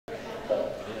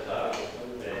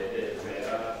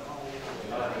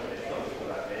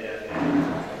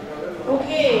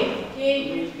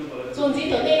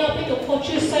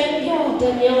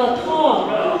Daniela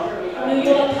Thao, New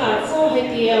York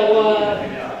idea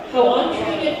how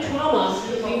untreated trauma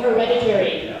can be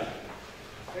hereditary.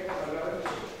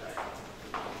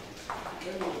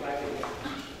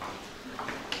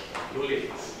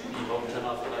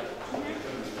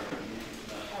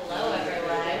 Hello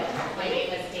everyone, my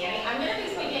name is Dani. I'm going to be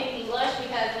speaking English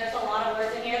because there's a lot of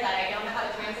words in here that I don't know how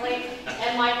to translate,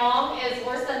 and my mom is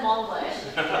worse than Monglish,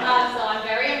 so I'm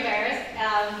very embarrassed.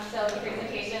 So the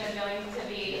presentation is going to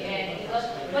be in English,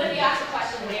 but if you ask a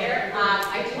question there,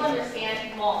 I do understand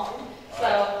Hmong,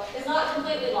 so it's not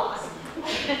completely lost.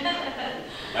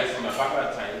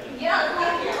 Yeah,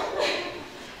 thank you.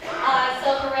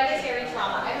 So hereditary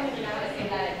trauma, I don't even know how to say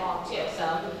that in Hmong too, so,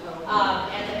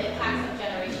 and the impacts of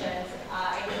generations.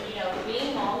 I think, you know,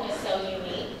 being Hmong is so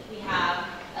unique. We have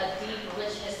a deep,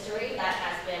 rich history that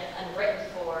has been unwritten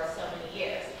for so many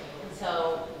years. And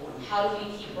so, how do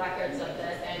we keep records of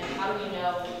this, and how do we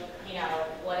know,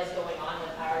 what is going on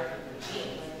with our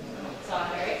genes? So I'm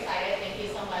very excited. Thank you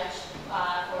so much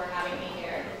for having me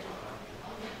here.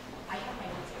 I have my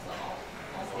notes, so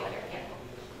I'll stay here again.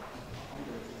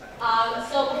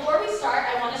 So before we start,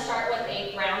 I want to start with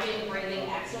a grounding breathing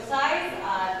exercise.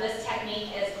 This technique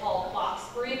is called box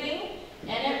breathing,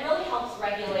 and it really helps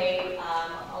regulate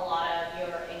a lot of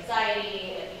your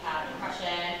anxiety, if you have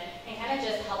depression, and kind of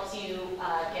just helps you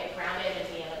get grounded and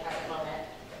be in the present moment.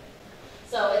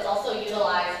 So it's also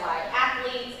utilized by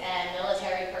athletes and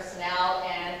military personnel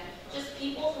and just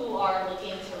people who are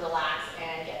looking to relax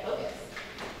and get focused.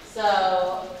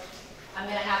 So I'm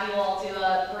going to have you all do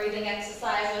a breathing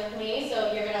exercise with me.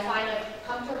 So you're going to find a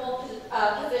comfortable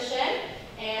position,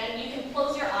 and you can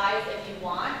close your eyes if you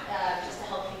want, just to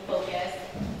help you focus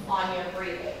on your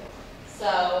breathing.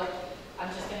 So I'm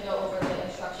just going to go over the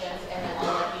instructions, and then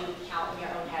I'll let you count in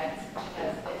your own heads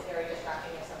because it's very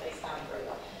distracting if somebody's counting for you.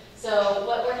 So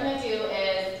what we're going to do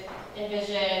is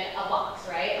envision a box,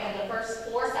 right? And the first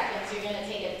 4 seconds, you're going to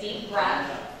take a deep breath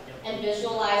and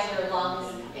visualize your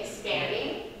lungs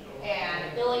expanding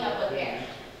and filling up with air.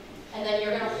 And then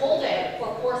you're going to hold it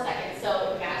for 4 seconds.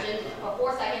 So imagine for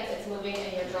 4 seconds it's moving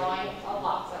and you're drawing a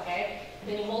box, okay?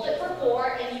 Then you hold it for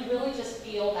 4 and you really just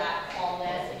feel that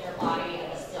calmness in your body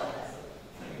and the stillness.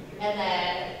 And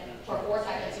then for 4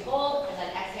 seconds you hold, and then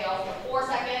exhale for 4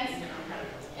 seconds.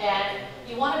 And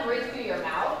you want to breathe through your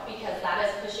mouth because that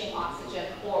is pushing oxygen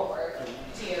forward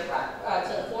to your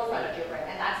to the forefront of your brain.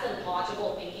 And that's the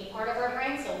logical thinking part of our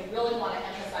brain, so we really want to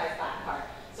emphasize that part.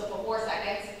 So for 4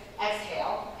 seconds,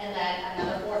 exhale, and then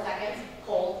another 4 seconds,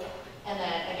 hold, and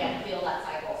then again, feel that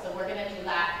cycle. So we're going to do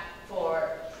that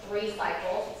for 3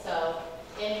 cycles. So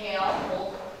inhale,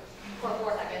 hold for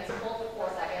 4 seconds, hold for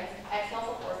 4 seconds, exhale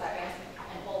for 4 seconds,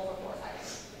 and hold for 4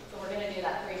 seconds. So we're going to do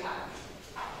that 3 times.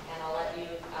 And I'll let you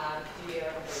do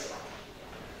your breathing.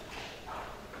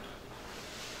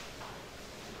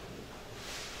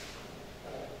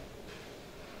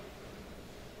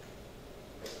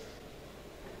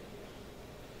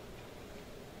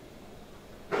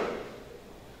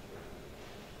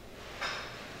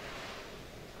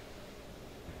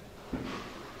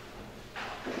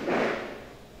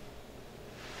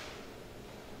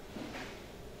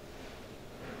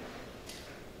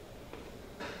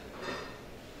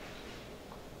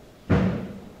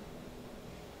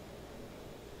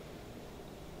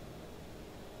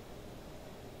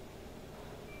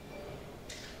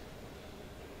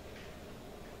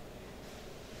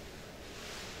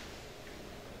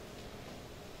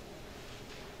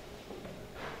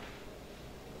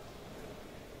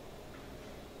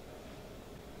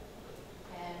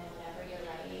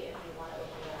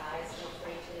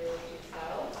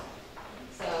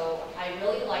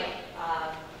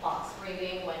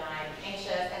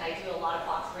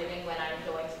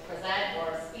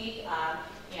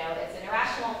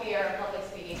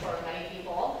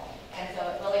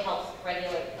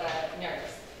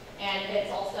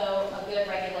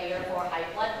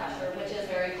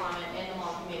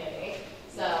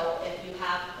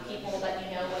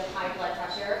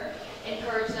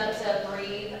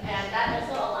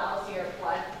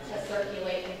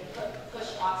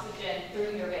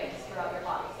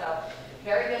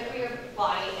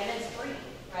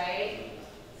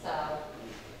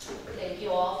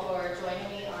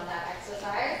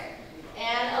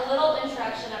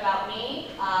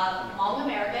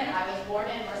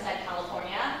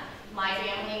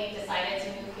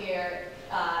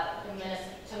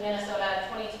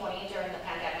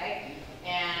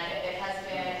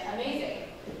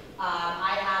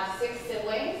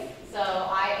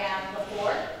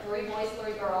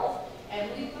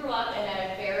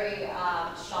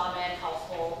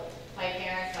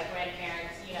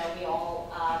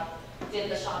 did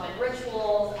shaman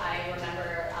rituals. I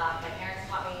remember my parents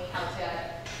taught me how to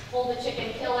hold the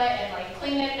chicken, kill it, and like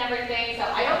clean it and everything. So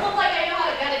I don't look like I know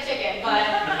how to gut a chicken, but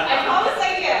I promise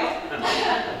I do.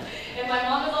 And my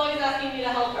mom was always asking me to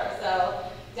help her. So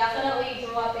definitely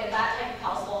grew up in that type of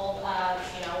household,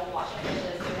 you know, washing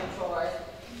dishes, doing chores.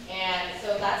 And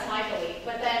so that's my belief.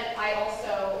 But then I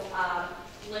also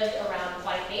lived around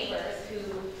white neighbors who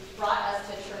brought us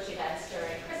to church events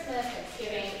during Christmas,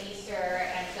 Thanksgiving, Easter,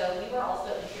 and so we were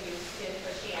also introduced to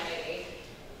Christianity.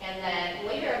 And then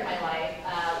later in my life,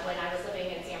 when I was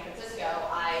living in San Francisco,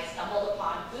 I stumbled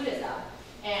upon Buddhism.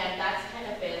 And that's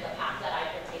kind of been the path that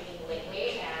I've been taking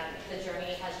lately, and the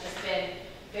journey has just been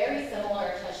very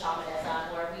similar to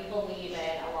shamanism, where we believe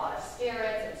in a lot of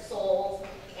spirits and souls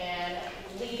and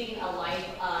leading a life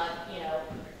of, you know,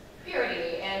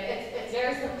 purity. And it's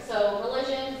very simple. So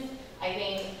religions, I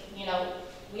think, you know,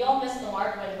 we all miss the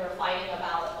mark when we're fighting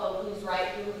about, oh, who's right,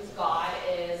 whose God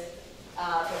is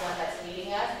the one that's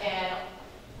leading us. And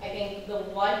I think the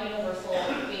one universal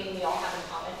thing we all have in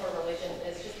common for religions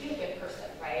is just be a good person,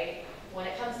 right? When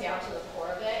it comes down to the core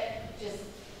of it, just,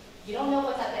 you don't know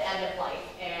what's at the end of life,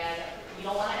 and you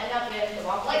don't want to end up in the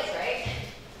wrong place, right?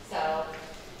 So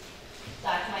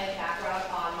that's my background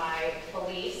on my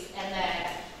beliefs. And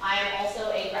then I am also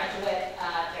a graduate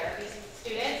therapy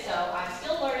student, so I'm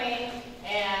still learning.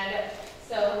 And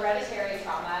so hereditary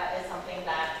trauma is something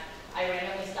that I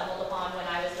randomly stumbled upon when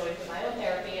I was going through my own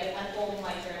therapy and unfolding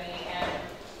my journey and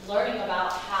learning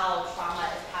about how trauma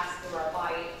is passed through our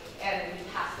body, and we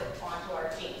pass it on to our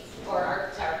teens,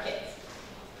 or to our kids.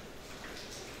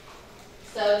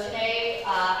 So today,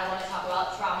 I want to talk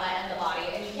about trauma and the body,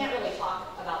 and you can't really talk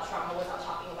about trauma without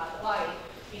talking about the body,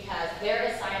 because there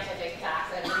is scientific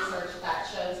facts and research that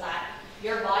shows that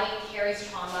your body carries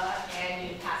trauma and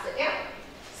you pass it down.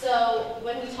 So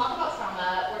when we talk about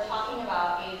trauma, we're talking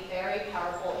about a very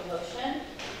powerful emotion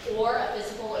or a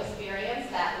physical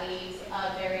experience that leaves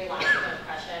a very lasting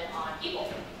impression on people.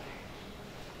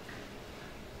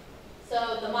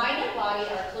 So the mind and body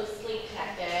are closely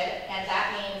connected, and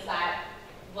that means that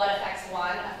what affects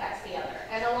one affects the other.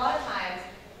 And a lot of times,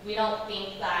 we don't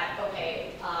think that,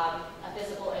 okay, a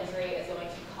physical injury is going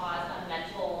to cause a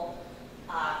mental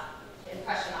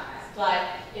impression on us. But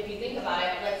if you think about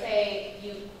it, let's say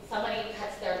somebody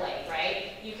cuts their leg,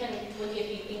 right? You can, if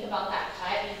you think about that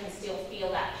cut, you can still feel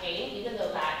that pain, even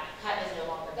though that cut is no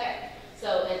longer there.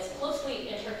 So it's closely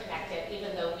interconnected,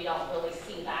 even though we don't really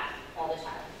see that all the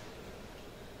time.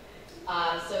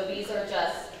 So these are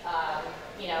just,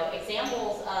 you know,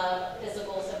 examples of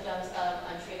physical symptoms of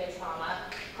untreated trauma.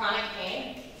 Chronic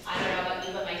pain. I don't know about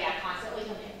you, but my dad constantly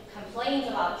complains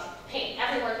about pain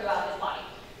everywhere throughout his body.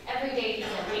 Every day he's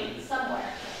in pain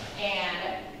somewhere.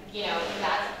 And, you know,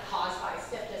 that's caused by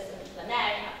stiffness in the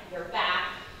neck, your back,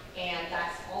 and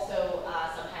that's also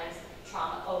sometimes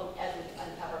trauma, as we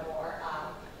uncover more,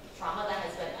 trauma that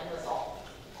has been unresolved.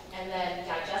 And then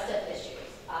digestive issues.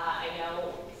 I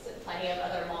know plenty of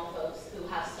other Hmong folks who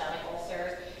have stomach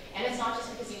ulcers, and it's not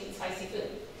just because you eat spicy food,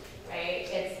 right?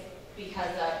 It's because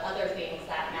of other things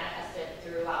that manifested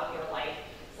throughout your life,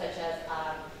 such as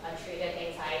untreated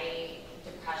anxiety,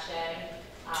 depression,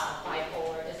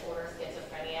 bipolar disorder,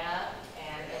 schizophrenia,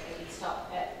 and it leads to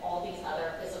all these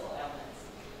other physical ailments.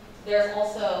 There's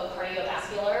also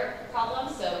cardiovascular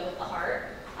problems, so with the heart,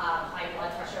 high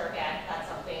blood pressure, again, that's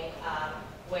something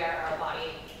where our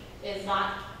body is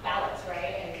not balanced,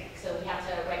 right? And so we have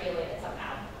to regulate it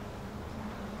somehow.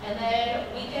 And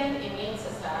then weakened immune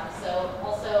system. So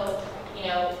also, you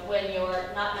know, when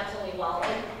you're not mentally well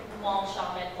in Hmong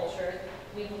shaman cultures,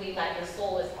 we believe that your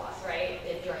soul is lost, right?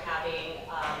 If you're having,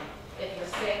 if you're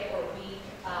sick or weak,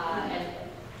 and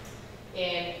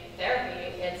in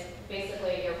therapy, it's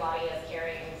basically your body is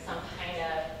carrying some kind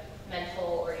of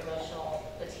mental or emotional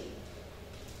fatigue.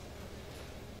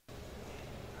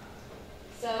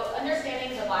 So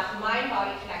understanding the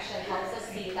mind-body connection helps us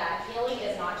see that healing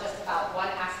is not just about one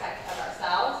aspect of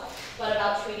ourselves, but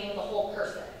about treating the whole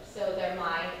person, so their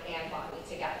mind and body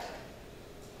together.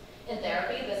 In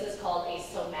therapy, this is called a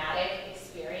somatic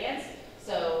experience,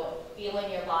 so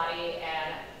feeling your body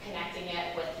and connecting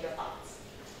it with your thoughts.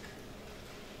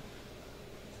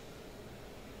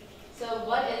 So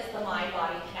what is the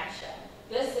mind-body connection?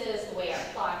 This is the way our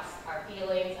thoughts, our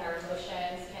feelings, our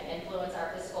emotions can influence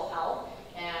our physical health,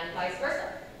 and vice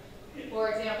versa. For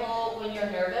example, when you're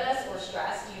nervous or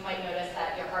stressed, you might notice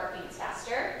that your heart beats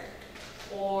faster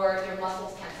or your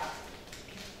muscles tense up.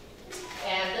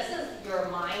 And this is your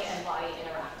mind and body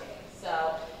interacting.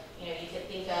 So, you know, you could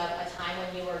think of a time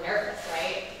when you were nervous,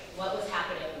 right? What was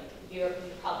happening? You're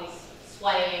probably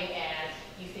sweating and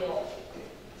you feel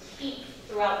heat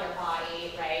throughout your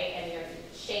body,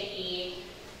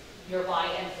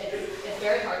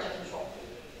 very hard to control.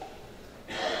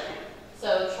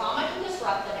 So trauma can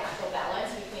disrupt the natural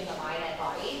balance between the mind and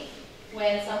body.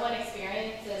 When someone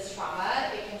experiences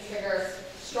trauma, it can trigger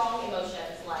strong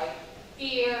emotions like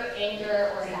fear,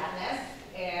 anger, or sadness.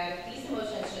 And these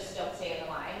emotions just don't stay in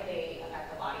the mind, they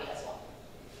affect the body as well.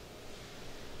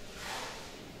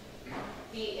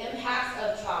 The impacts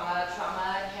of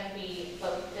trauma can be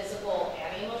both physical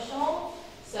and emotional.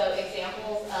 So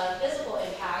examples of physical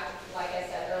impact, like I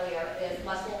said earlier, is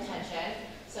muscle tension,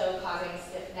 so causing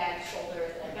stiff neck,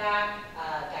 shoulders, and back,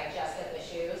 digestive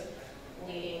issues,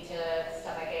 leading to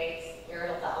stomach aches,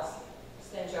 irritable bowel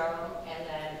syndrome, and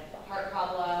then heart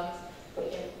problems,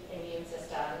 weakened immune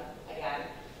system, again.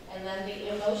 And then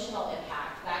the emotional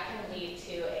impact, that can lead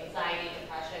to anxiety,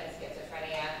 depression,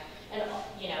 schizophrenia, and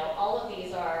all of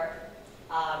these are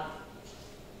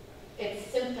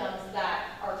it's symptoms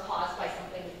that are caused by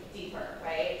something deeper,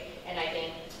 right? And I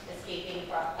think escaping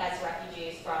as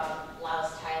refugees from Laos,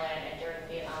 Thailand, and during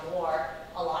the Vietnam War,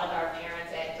 a lot of our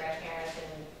parents and grandparents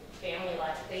and family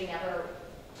life, they never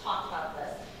talked about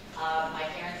this. My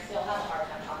parents still have a hard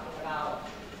time talking about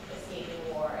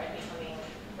escaping war and becoming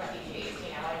refugees,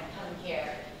 and coming here.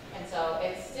 And so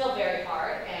it's still very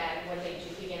hard, and when they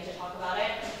do begin to talk about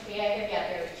it, they either get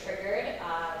very triggered,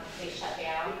 they shut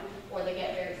down, or they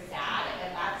get very sad,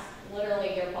 and that's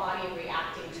literally your body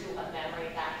reacting to a memory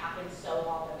that happened so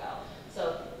long ago.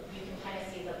 So you can kind of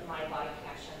see the mind-body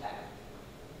connection there.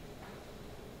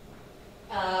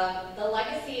 The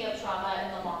legacy of trauma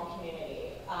in the Hmong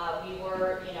community. We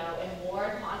were, in war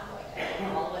and conflict,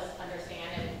 and all of us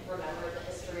understand and remember the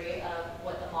history of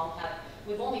what the Hmong have.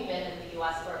 We've only been in the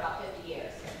U.S. for about 50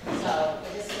 years, so the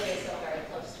history is still very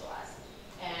close to us.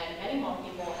 And many Hmong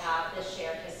people have this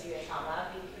shared history of trauma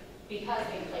because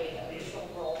they played a crucial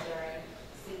role during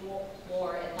civil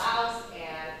war in Laos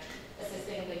and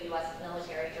assisting the U.S.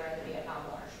 military during the Vietnam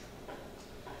War.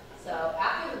 So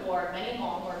after the war, many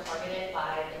Hmong were targeted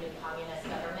by the new communist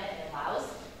government in Laos,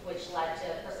 which led to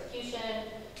persecution,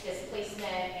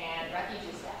 displacement, and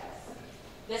refugee status.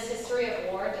 This history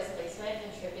of war and displacement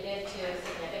contributed to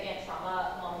significant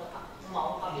trauma among the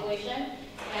Hmong population,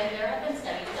 and there have been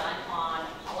studies done on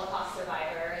Holocaust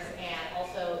survivors and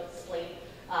also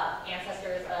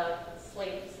ancestors of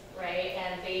slaves, right?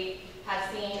 And they have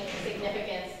seen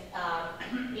significant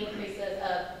increases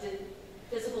of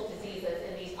physical diseases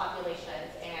in these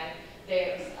populations, and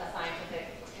there's a scientific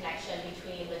connection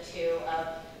between the two of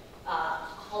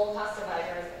Holocaust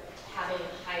survivors having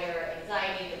higher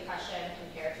anxiety, depression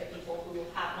compared to people who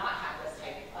have not had this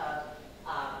type of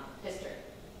history.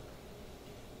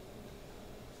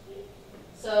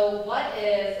 So what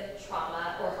is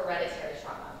trauma or hereditary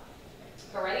trauma?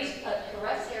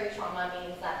 Hereditary trauma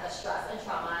means that the stress and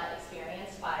trauma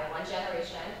experienced by one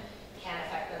generation can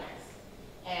affect the next.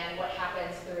 And what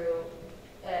happens through,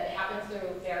 it happens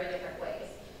through very different ways.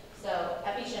 So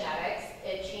epigenetics,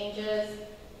 it changes.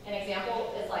 An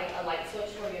example is like a light switch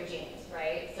for your genes,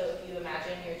 right? So if you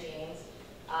imagine your genes,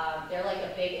 they're like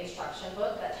a big instruction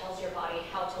book that tells your body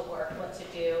how to work, what to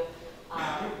do,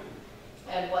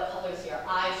 and what colors your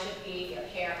eyes should be, your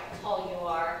hair, how tall you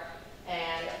are,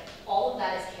 and all of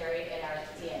that is carried in our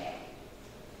DNA.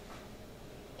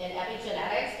 In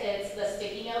epigenetics, it's the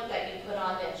sticky note that you put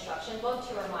on the instruction book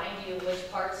to remind you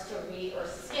which parts to read or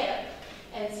skip.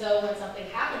 And so when something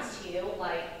happens to you,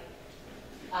 like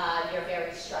you're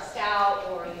very stressed out,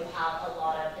 or you have a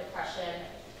lot of depression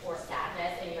or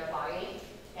sadness in your body,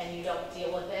 and you don't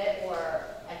deal with it or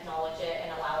acknowledge it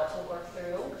and allow it to work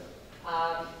through,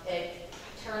 it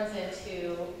turns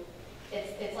into,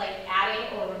 it's like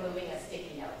adding or removing a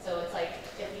sticky note. So it's like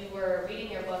if you were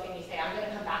reading your book and you say, I'm going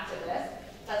to come back to this,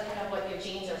 that's kind of what your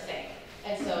genes are saying.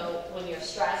 And so when you're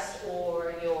stressed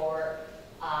or you're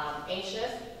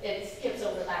anxious, it skips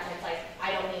over that and it's like,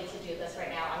 I don't need to do this right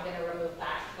now, I'm going to remove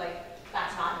that. Like,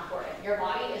 that's not important. Your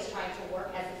body is trying to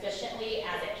work as efficiently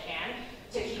as it can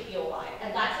to keep you alive.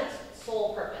 And that's its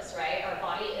sole purpose, right? Our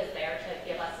body is there to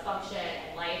give us function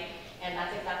and life, and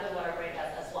that's exactly what our brain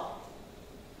does as well.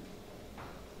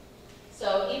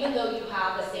 So even though you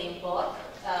have the same book,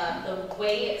 the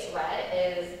way it's read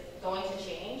is going to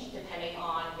change depending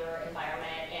on your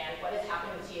environment and what is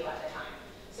happening to you at the time.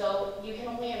 So you can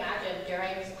only imagine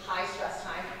during high stress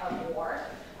time of war,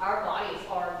 our bodies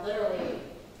are literally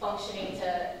functioning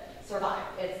to survive.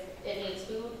 It needs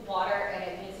food, water, and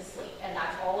it needs to sleep, and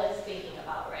that's all it's thinking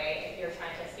about, right, if you're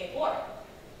trying to escape war.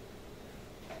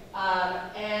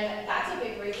 And that's a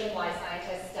big reason why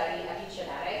scientists study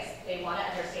epigenetics. They want to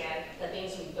understand the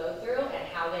things we go through and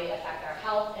how they affect our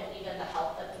health and even the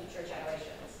health of future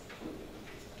generations.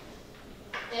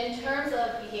 In terms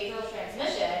of behavioral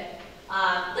transmission,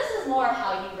 This is more of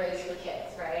how you raise your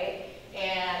kids, right?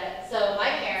 And so my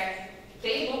parents,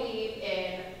 they believe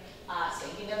in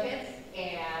spanking their kids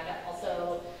and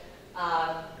also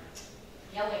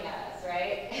yelling at us,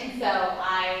 right? And so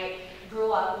I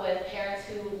grew up with parents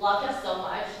who loved us so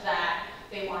much that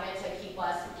they wanted to keep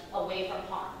us away from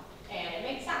harm, and it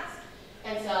makes sense.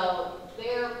 And so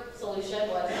their solution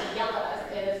was to yell at us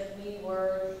if we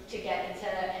were to get into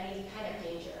any kind of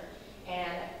danger.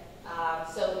 And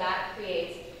so that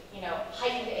creates,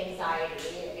 heightened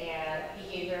anxiety and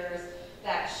behaviors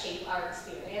that shape our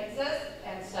experiences.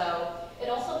 And so it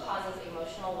also causes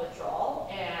emotional withdrawal.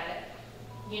 And,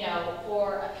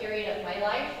 for a period of my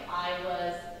life, I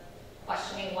was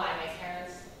questioning why my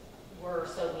parents were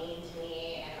so mean to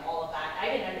me and all of that. I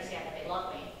didn't understand that they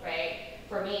loved me, right?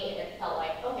 For me, it felt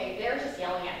like, okay, they're just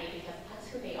yelling at me because that's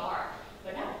who they are.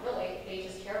 But no, really, they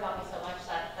just care about me so much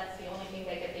that that's the only thing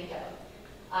they could think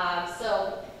of.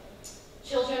 So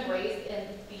children raised in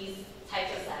these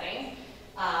types of settings,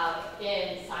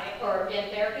 in science or in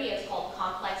therapy, it's called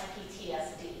complex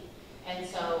PTSD. And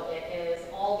so it is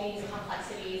all these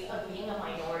complexities of being a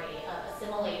minority, of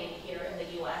assimilating here in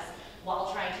the US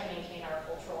while trying to maintain our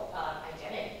cultural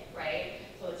identity, right?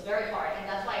 So it's very hard, and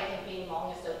that's why I think being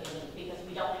Hmong is so unique, because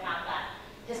we don't have that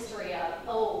history of,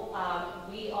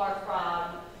 we are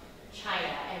from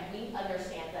China, and we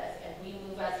understand this, and we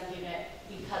move as a unit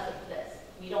because of this.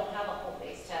 We don't have a home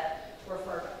base to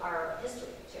refer our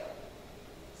history to.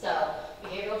 So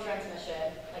behavioral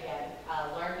transmission, again,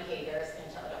 learned behaviors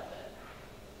into adulthood.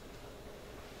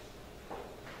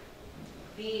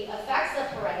 The effects of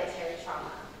hereditary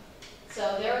trauma.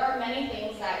 So there are many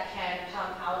things that can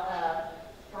come out of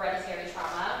hereditary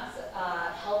trauma,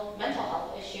 mental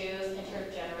health issues,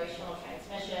 intergenerational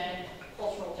transmission,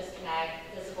 cultural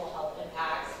disconnect, physical health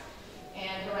impacts,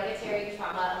 and hereditary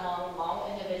trauma among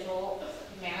Hmong individuals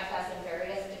manifests in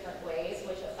various different ways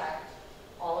which affect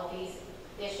all of these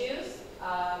issues.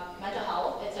 Mental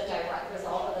health, it's a direct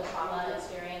result of the trauma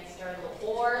experienced during the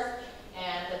wars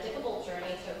and the difficult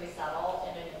journey to resettle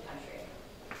in a new country.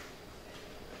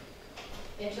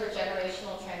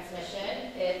 Intergenerational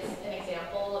transmission, it's an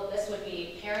example of this would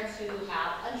be parents who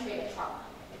have untreated trauma.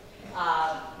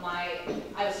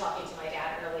 I was talking to my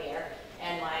dad earlier,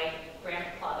 and my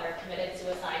grandfather committed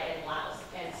suicide in Laos.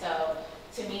 And so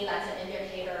to me, that's an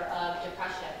indicator of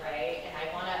depression, right? And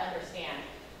I want to understand.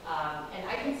 And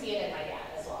I can see it in my dad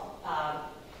as well.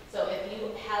 So if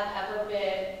you have ever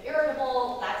been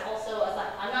irritable, that's also,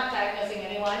 I'm not diagnosing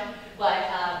anyone, but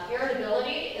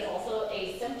irritability is also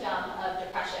a symptom of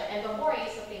depression. And before I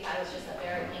used to think I was just a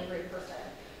very angry person,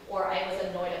 or I was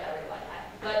annoyed at everyone.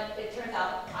 But it turns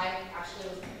out I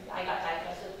got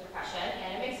diagnosed with depression,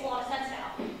 and it makes a lot of sense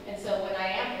now. And so when I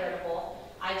am irritable,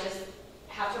 I just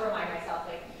have to remind myself,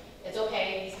 like, it's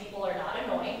okay, these people are not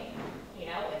annoying,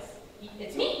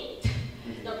 it's me.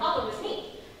 The problem is me.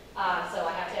 So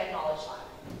I have to acknowledge that.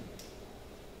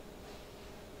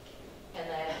 And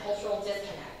then cultural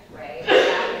disconnect, right?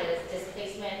 That is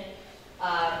displacement,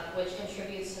 which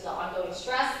contributes to the ongoing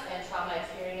stress and trauma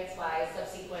experienced by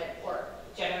subsequent or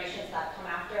generations that come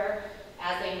after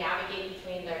as they navigate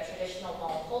between their traditional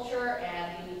Hmong culture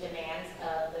and the demands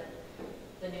of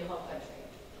the new home country.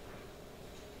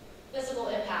 Physical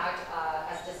impact,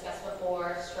 as discussed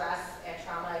before, stress and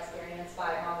trauma experienced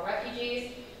by Hmong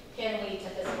refugees can lead to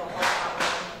physical health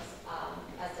problems,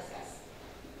 as discussed.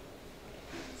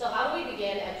 So how do we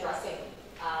begin addressing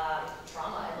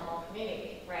trauma in the Hmong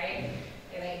community, right?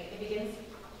 I mean, it begins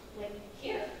like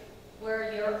here,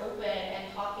 where you're open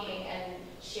and talking and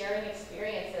sharing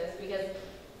experiences, because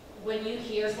when you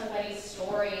hear somebody's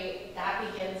story,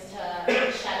 that begins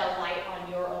to shed a light on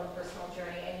your own personal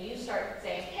journey, and you start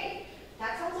saying, hey,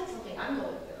 that sounds like something I'm going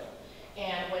through.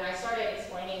 And when I started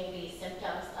explaining the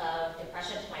symptoms of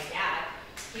depression to my dad,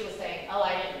 he was saying, oh,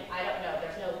 I don't know,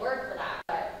 there's no word for that,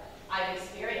 but I've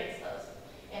experienced those.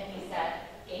 And he said,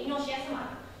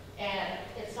 and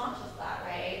it's not just that,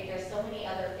 right? There's so many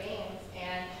other things,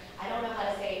 and I don't know how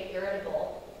to say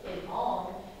irritable in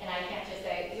Hmong, and I can't just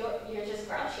say, you're just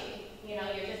grouchy,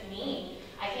 you're just mean.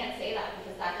 I can't say that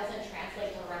because that doesn't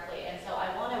translate directly, and so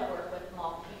I want to work with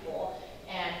Hmong people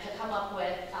and to come up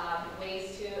with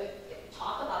ways to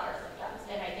talk about our symptoms.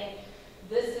 And I think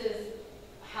this is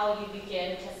how you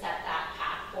begin to set that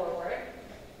path forward.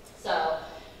 So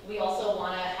we also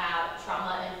want to have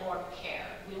trauma-informed care.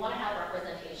 We want to have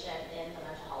representation in the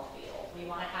mental health field. We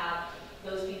want to have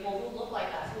those people who look like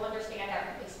us, who understand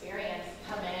our experience,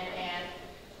 come in and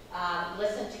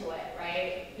listen to it,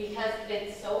 right? Because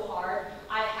it's so hard.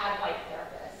 I've had white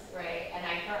therapists, right? And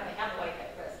I currently have a white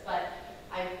therapist, but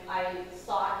I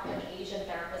sought an Asian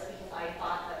therapist because I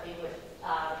thought that they would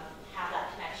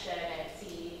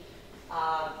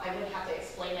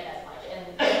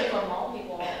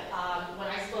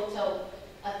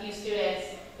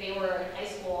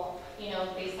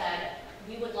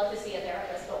we would love to see a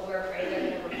therapist, but we're afraid they're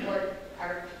going to report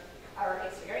our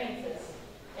experiences,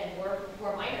 and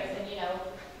we're minors, and you know,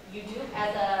 you do,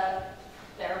 as a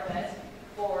therapist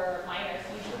for minors,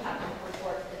 you do have to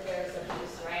report that there's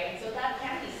abuse, right? And so that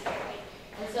can be scary.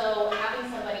 And so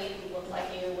having somebody who looks like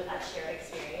you with that shared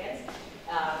experience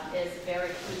is very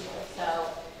crucial. So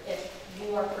if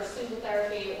you are pursuing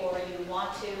therapy, or you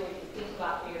want to,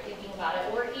 or you're thinking about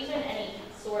it, or even any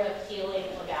sort of healing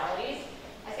modalities,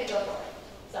 I say go for it.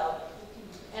 So,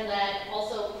 and then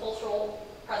also cultural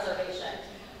preservation.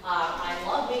 I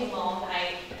love being Hmong.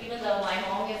 Even though my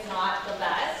Hmong is not the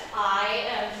best, I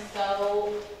am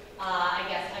so, I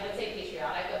guess I would say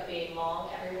patriotic of being Hmong.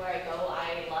 Everywhere I go,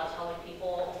 I love telling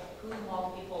people who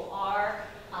Hmong people are.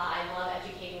 I love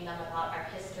educating them about our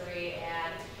history,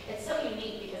 and it's so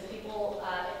unique because people,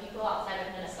 if you go outside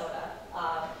of Minnesota,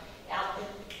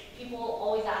 people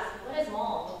always ask, what is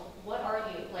Hmong? What are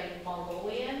you, like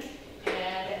Mongolian?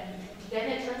 And then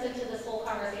it turns into this whole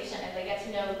conversation, and they get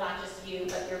to know not just you,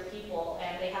 but your people,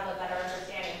 and they have a better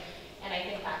understanding. And I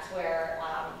think that's where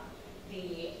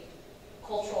the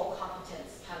cultural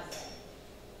competence comes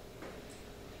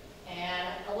in. And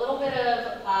a little bit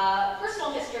of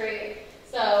personal history.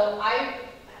 So I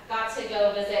got to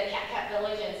go visit Cat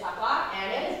Village in Sakwa,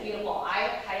 and it is beautiful.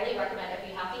 I highly recommend if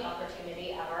you have the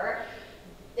opportunity ever.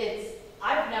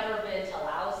 I've never been to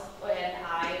Laos, and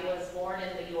I was born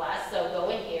in the US, so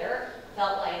going here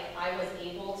felt like I was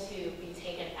able to be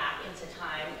taken back into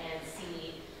time and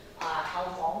see how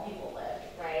Hmong people live,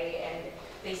 right? And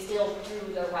they still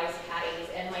grew their rice paddies,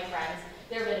 and my friends,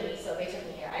 they're Vietnamese, so they took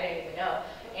me here, I didn't even know.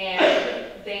 And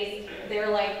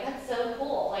they're like, that's so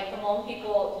cool. Like the Hmong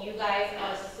people, you guys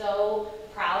are so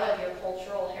proud of your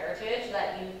cultural heritage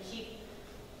that you keep,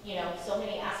 you know, so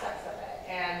many aspects of it.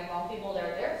 And the Hmong people,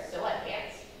 they're so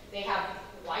advanced. They have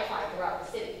Wi-Fi throughout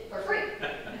the city for free.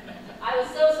 I was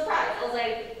so surprised. I was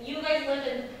like, you guys live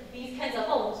in these kinds of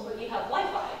homes where you have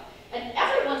Wi-Fi, and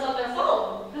everyone's on their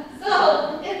phone.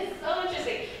 So it's so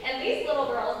interesting. And these little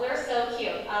girls, they're so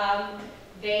cute.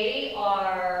 They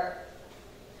are,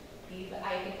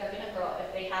 I think they're gonna grow up.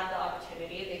 If they have the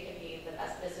opportunity, they could be the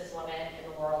best businesswomen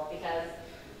in the world, because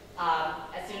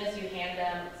as soon as you hand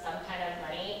them some kind of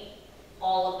money,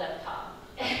 all of them come.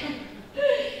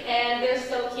 And they're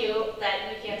so cute that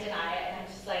you can't deny it. And I'm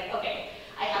just like, okay,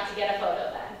 I have to get a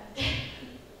photo then.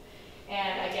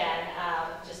 And again,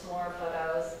 just more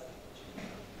photos.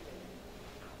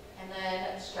 And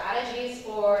then strategies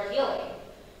for healing.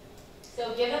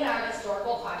 So given our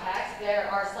historical context, there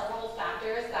are several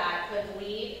factors that could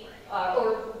lead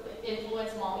or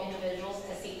influence Hmong individuals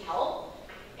to seek help.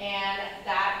 And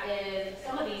that is,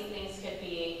 some of these things could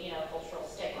be, you know, cultural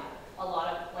stigma. A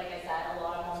lot of, like I said, a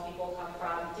lot of Hmong people come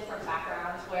from different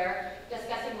backgrounds where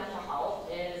discussing mental health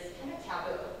is kind of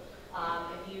taboo.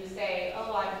 If you say,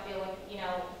 oh, I'm feeling, you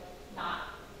know, not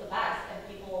the best,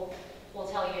 and people will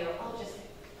tell you, oh, just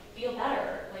feel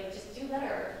better, like just do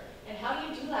better. And how do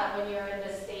you do that when you're in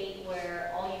this state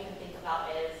where all you can think about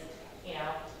is, you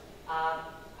know,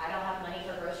 I don't have money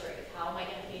for groceries. How am I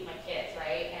going to feed my kids,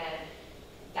 right? And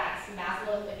that's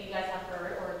Maslow, if you guys have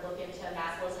heard or look into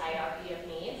Maslow's hierarchy of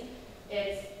needs.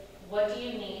 It's what do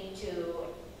you need to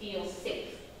feel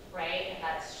safe, right? And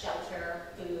that's shelter,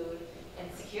 food, and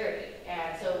security.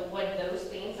 And so when those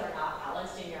things are not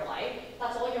balanced in your life,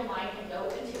 that's all your mind can go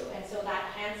into. And so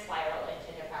that can spiral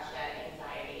into depression,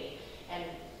 anxiety, and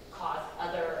cause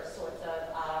other sorts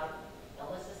of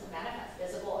illnesses to manifest,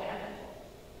 physical and mental.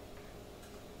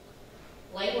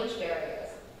 Language barriers.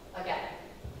 Again,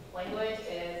 language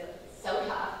is so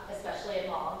tough, especially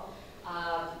in Hmong.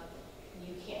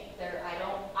 You can't,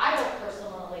 I don't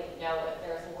personally know if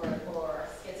there's a word for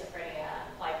schizophrenia,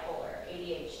 bipolar,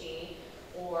 ADHD,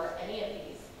 or any of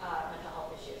these mental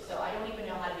health issues. So I don't even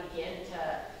know how to begin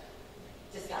to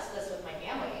discuss this with my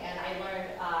family. And I learned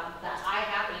that I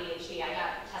have ADHD. I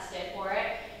got tested for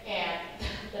it, and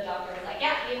the doctor was like,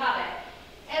 yeah, you have it.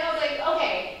 And I was like,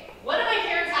 okay, one of my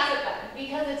parents has it then,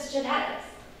 because it's genetics.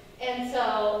 And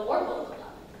so, or both of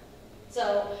them.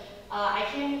 So I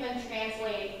can't even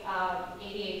translate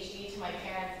ADHD to my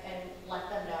parents and let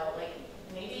them know, like,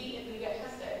 maybe if we get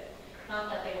tested, not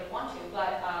that they would want to,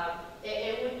 but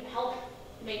it would help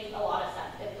make a lot of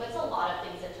sense. It puts a lot of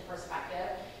things into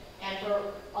perspective. And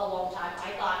for a long time,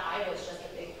 I thought I was just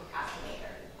a big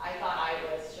procrastinator. I thought I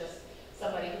was just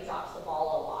somebody who drops the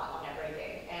ball a lot on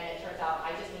everything. And it turns out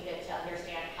I just needed to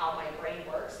understand how my brain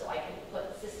works so I can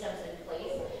put systems in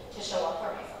place to show up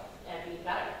for myself and be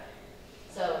better.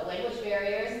 So language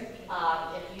barriers,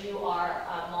 if you are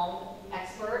a Hmong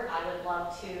expert, I would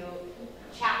love to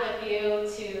chat with you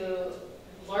to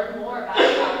learn more about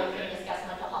how we can discuss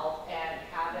mental health and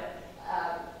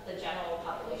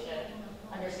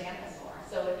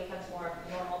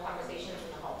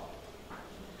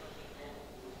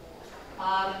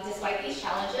despite these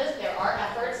challenges, there are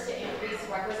efforts to increase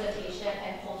representation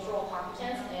and cultural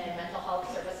competence in mental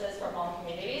health services for Hmong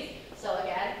communities. So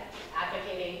again,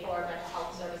 advocating for mental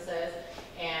health services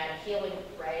and healing,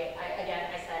 right?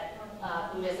 I said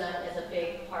Buddhism is a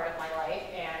big part of my life,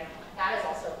 and that is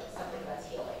also something that's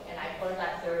healing. And I've learned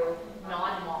that through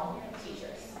non-Hmong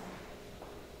teachers.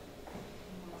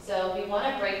 So we want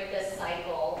to break this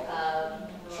cycle of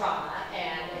trauma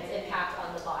and its impact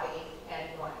on the body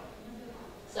and mind.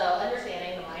 So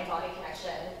understanding the mind-body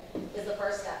connection is the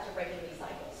first step to breaking these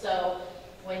cycles. So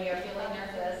when you're feeling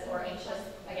nervous or anxious,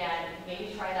 again,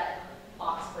 maybe try that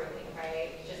box breathing,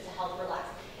 right? Just to help relax.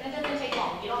 And it doesn't take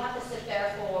long. You don't have to sit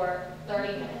there for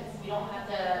 30 minutes. You don't have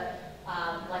to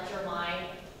let your mind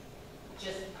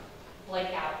just blank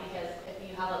out, because if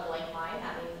you have a blank mind,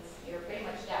 that means you're pretty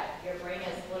much dead. Your brain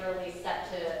is literally set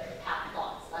to have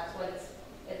thoughts. That's what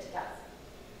it does.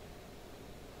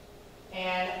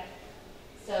 And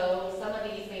so some of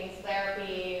these things,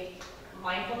 therapy,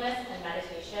 mindfulness, and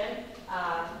meditation.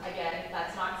 Again,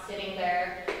 that's not sitting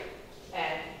there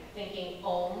and thinking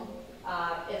Om.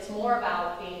 It's more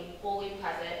about being fully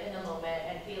present in the moment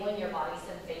and feeling your body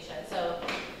sensation. So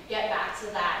get back to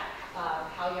that,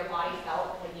 how your body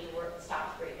felt when you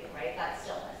stopped breathing, right? That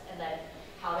stillness. And then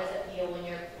how does it feel when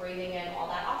you're breathing in all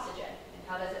that oxygen? And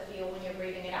how does it feel when you're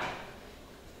breathing it out?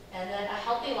 And then a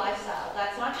healthy lifestyle.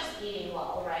 That's not just eating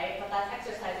well, right? But that's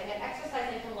exercising. And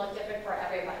exercising can look different for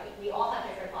everybody. We all have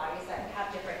different bodies that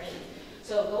have different needs.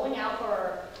 So going out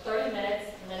for 30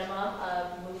 minutes minimum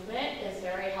of movement is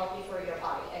very healthy for your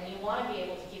body. And you want to be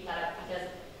able to keep that up, because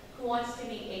who wants to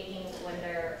be aching when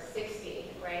they're 60,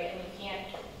 right? And you can't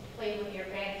play with your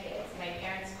grandkids. My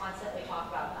parents constantly talk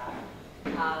about that.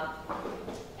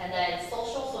 And then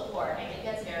social support. I think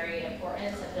it's very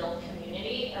important to build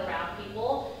community around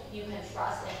people you can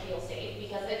trust and feel safe,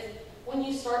 because when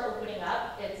you start opening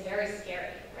up, it's very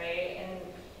scary, right? And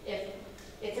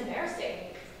it's embarrassing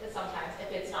sometimes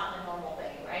if it's not a normal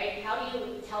thing, right? How do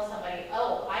you tell somebody,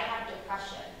 oh, I have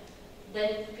depression?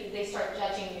 Then they start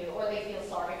judging you, or they feel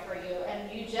sorry for you, and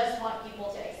you just want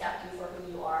people to accept you for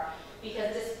who you are.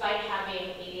 Because despite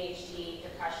having ADHD,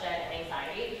 depression, and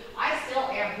anxiety, I still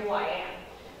am who I am.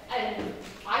 And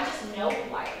I just know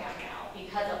who I am now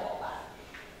because of all that.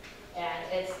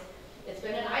 And it's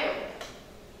been an eye-opener.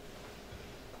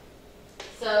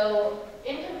 So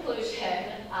in conclusion,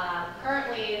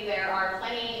 currently there are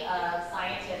plenty of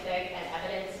scientific and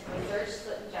evidence research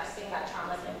suggesting that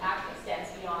trauma's impact extends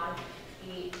beyond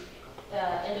the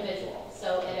individual.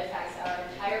 So it affects our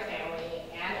entire family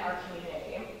and our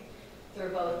community through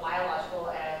both biological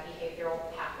and behavioral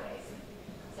pathways.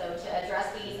 So to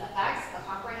address these effects, a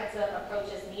comprehensive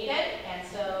approach is needed. And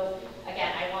so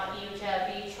again, I want you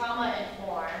to be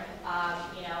trauma-informed.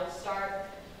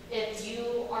 If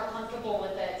you are comfortable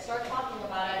with it, start talking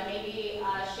about it. Maybe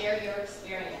share your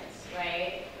experience,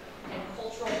 right? And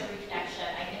cultural reconnection.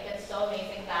 I think it's so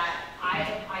amazing that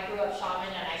I grew up shaman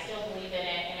and I still believe in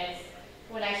it. And it's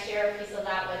when I share a piece of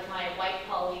that with my white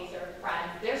colleagues or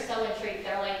friends, they're so intrigued.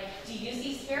 They're like, do you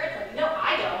see spirits? Like, no,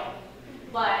 I don't.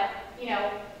 But,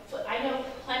 I know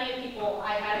plenty of people.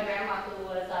 I had a grandma who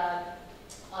was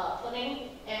Hmong,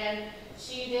 and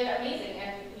she did amazing.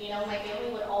 And, my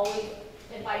family would always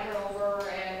invite her over,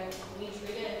 and we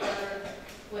treated her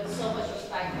with so much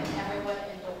respect, and everyone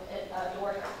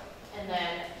adored her. And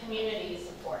then community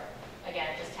support.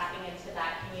 Again, just tapping into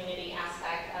that community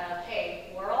aspect of,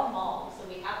 hey, we're all Hmong, so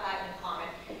we have that in common.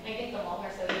 And I think the Hmong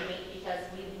are so unique because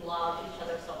we love each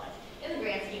other so much. In the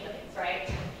grand scheme of things, right?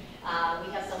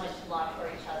 We have so much love for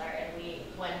each other, and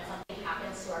when something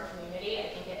happens to our community,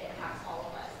 I think it impacts all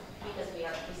of us because we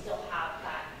still have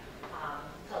that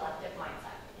collective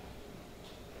mindset.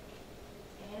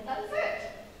 And that is it.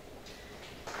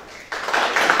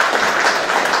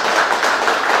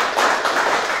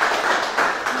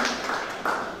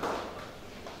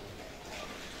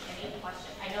 Any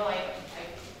questions? I know I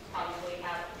probably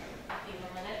have a few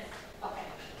more minutes. Okay.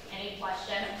 Any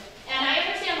questions? And I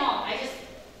understand Hmong.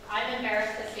 I'm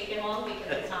embarrassed to speak in Hmong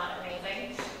because it's not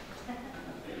amazing.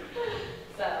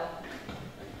 So.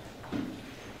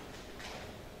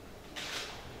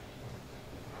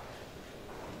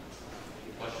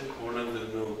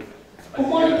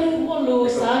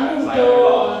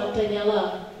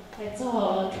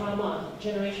 Trauma,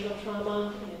 generational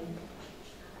trauma.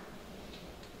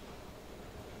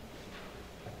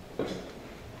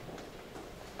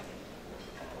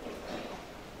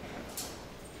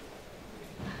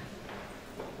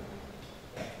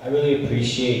 I really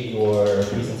appreciate your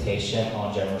presentation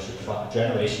on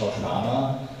generational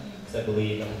trauma, because I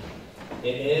believe it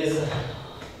is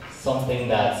something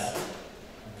that's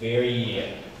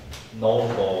very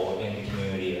notable in the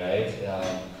community, right?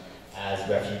 As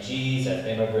refugees, as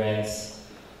immigrants,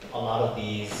 a lot of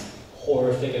these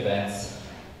horrific events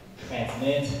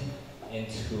transmit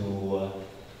into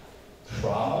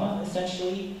trauma,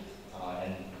 essentially,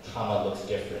 and trauma looks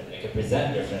different. It can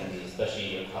present differently,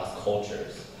 especially across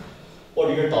cultures.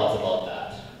 What are your thoughts about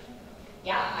that?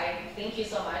 Yeah, I thank you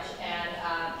so much, and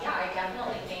yeah, I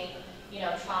definitely think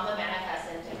trauma manifests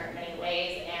in many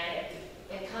ways, and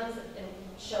it comes and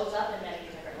shows up in many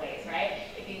different ways, right?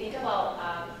 If you think about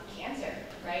cancer,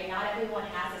 right? Not everyone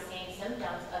has the same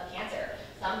symptoms of cancer.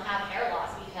 Some have hair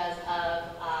loss because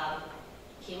of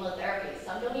chemotherapy.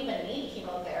 Some don't even need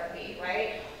chemotherapy,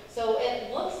 right? So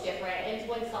it looks different, and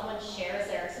when someone shares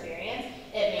their experience,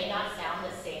 it may not sound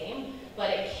the same, but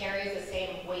it carries the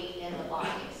same weight in the body.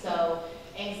 So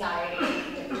anxiety,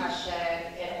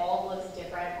 depression, it all looks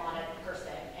different on a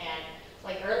person. And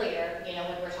like earlier,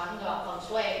 when we're talking about feng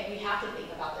shui, we have to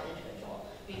think about the individual,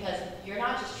 because you're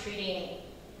not just treating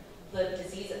the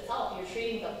disease itself, you're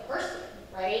treating the person,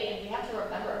 right? And we have to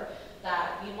remember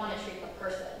that we want to treat the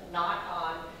person, not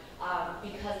on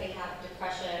because they have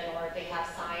depression or they have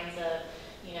signs of,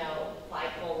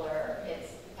 bipolar.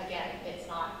 It's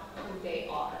not who they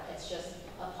are. It's just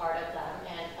a part of them,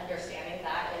 and understanding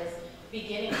that is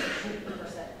beginning to treat the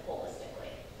person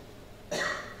holistically.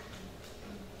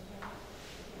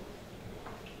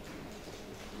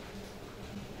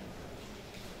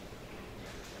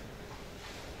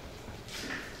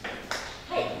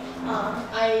 Hi.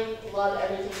 I love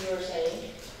everything you were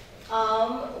saying.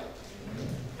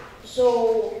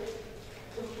 So,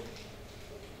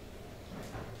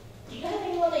 do you have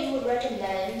anyone that you would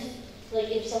recommend, like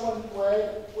if someone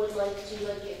would like to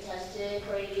get tested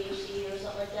for ADHD or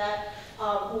something like that,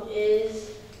 who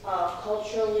is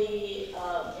culturally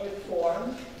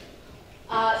informed?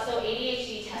 So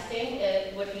ADHD testing,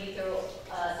 it would be through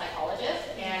a psychologist,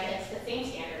 and it's the same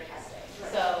standard testing.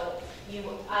 Right. So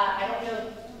I don't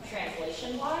know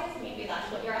translation-wise, maybe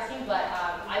that's what you're asking, but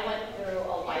I went through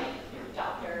a white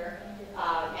doctor,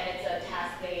 and it's a test.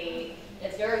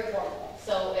 It's very formal,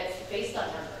 so it's based on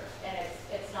numbers, and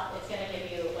it's going to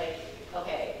give you like,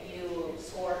 okay, you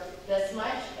scored this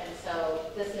much, and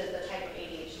so this is the type of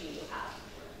ADHD you have.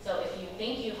 So if you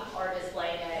think you are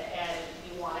displaying it and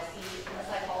you want to see a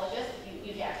psychologist,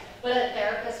 you can. But a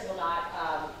therapist will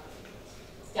not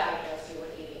diagnose you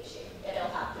with ADHD. It'll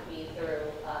have to be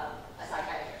through a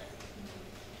psychiatrist.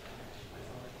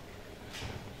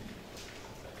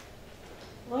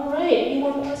 All right, any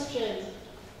more questions?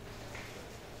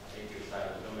 Thank you,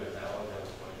 Simon. No, Ms. Allen, that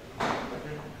was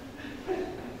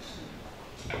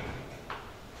question.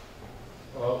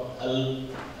 Well, I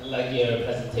like your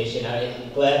presentation.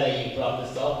 I'm glad that you brought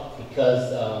this up because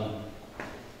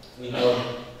we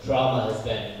know trauma has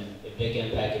been a big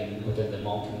impact within the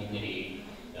Hmong community.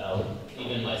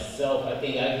 Even myself, I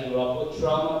think I grew up with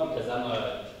trauma because I'm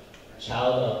a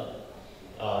child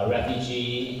of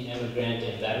refugee, immigrant,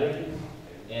 and veteran.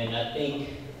 And I think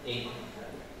it,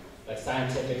 like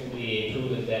scientifically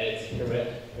proven that it's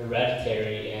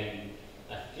hereditary, and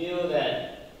I feel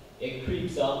that it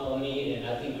creeps up on me. And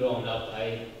I think growing up,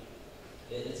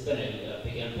 it's been a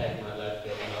big impact in my life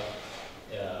growing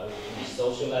up,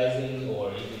 socializing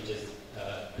or even just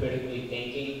critically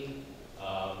thinking.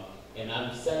 And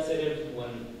I'm sensitive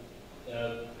when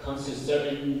it comes to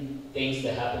certain things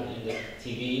that happen in the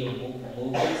TV or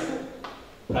movies,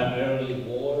 primarily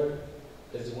war.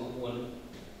 Because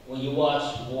when you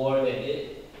watch war, then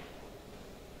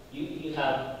you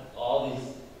have all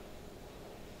these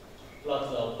flux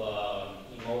of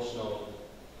emotional,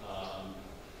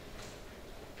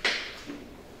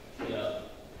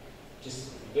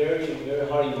 just very, very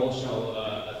hard emotional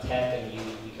attack on you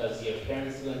because your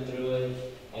parents went through it,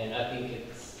 and I think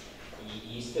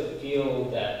you still feel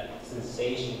that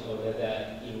sensation or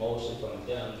that emotion from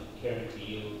them hearing to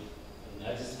you, and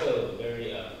I just feel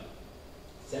very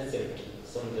sensitive to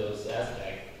some of those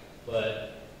aspects.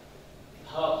 But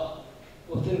how,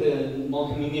 within the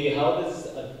Hmong community, how does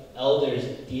elders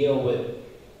deal with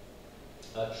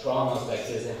traumas like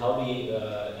this, and how do you,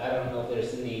 I don't know if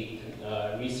there's any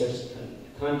research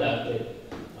conducted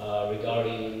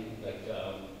regarding like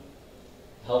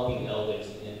helping elders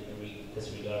in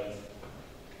this regard?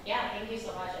 Yeah, thank you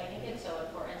so much. I think it's so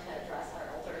important to address our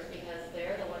elders because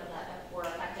they're the ones that were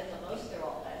affected the most through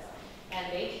all this,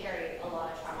 and they carry a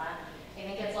lot of trauma. I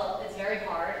think it's very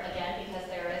hard, again, because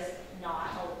there is not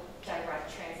a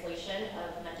direct translation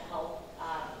of mental health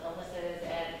illnesses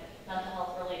and mental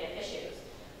health related issues.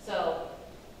 So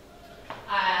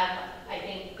I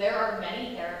think there are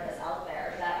many therapists out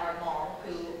there that are Hmong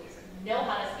who know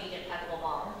how to speak impeccable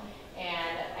Hmong,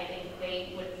 and I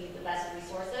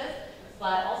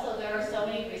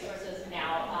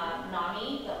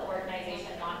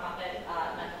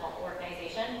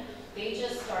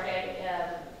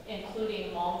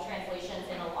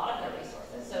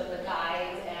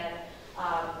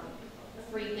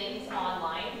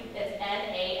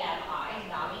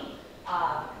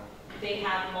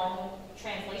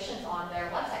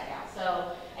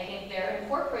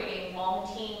incorporating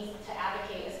Hmong teams to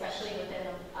advocate, especially within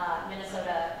the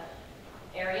Minnesota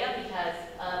area, because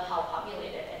of how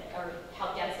populated or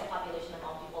how dense the population of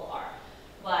Hmong people are.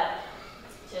 But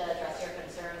to address your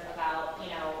concerns about,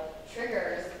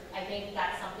 triggers, I think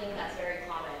that's something that's very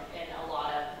common in a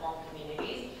lot of Hmong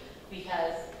communities,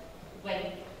 because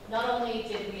when not only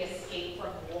did we escape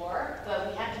from war, but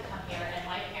we had to come here, and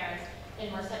my parents in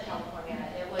Merced, California,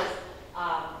 it was,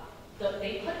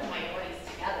 they put the minorities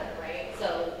together, right?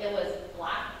 So it was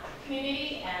Black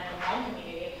community and the Hmong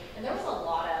community, and there was a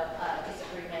lot of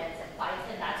disagreements and fights,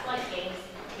 and that's why gangs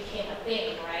became a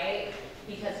thing, right?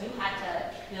 Because you had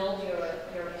to build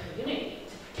your community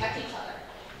to protect each other.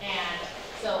 And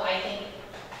so I think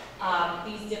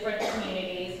these different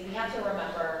communities, we have to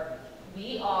remember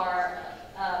we are,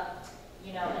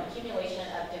 an accumulation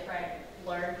of different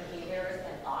learned behaviors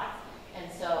and thoughts.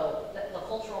 And so the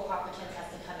cultural competence has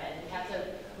to come in. We have to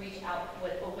reach out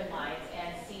with open minds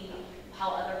and see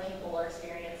how other people are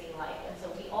experiencing life. And so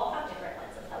we all have different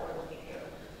lenses that we're looking through.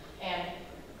 And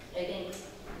I think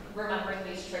remembering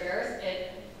these triggers,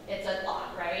 it's a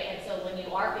thought, right? And so when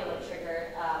you are feeling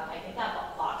triggered, I think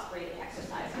that box breathing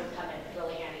exercise would come in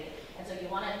really handy. And so you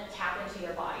want to tap into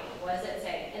your body. What does it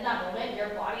say? In that moment, your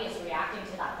body is reacting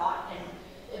to that thought. And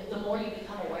the more you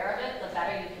become aware of it, the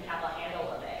better you can have a handle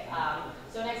of it.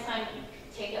 So next time,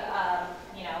 take a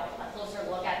closer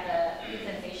look at the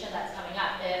sensation that's coming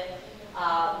up.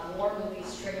 If war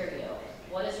movies trigger you,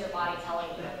 what is your body telling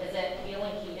you? Is it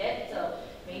feeling heated? So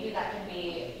maybe that can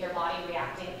be your body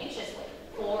reacting anxiously.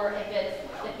 Or if it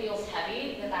feels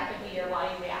heavy, then that could be your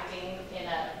body reacting in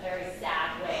a very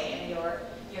sad way, and you're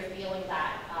feeling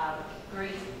that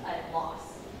grief and loss.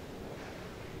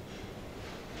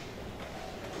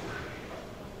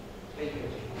 Thank you.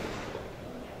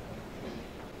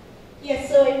 Yes,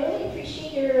 so I really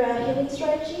appreciate your healing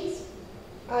strategies.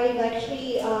 I've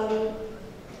actually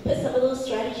put some of those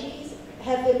strategies,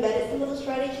 have embedded some of those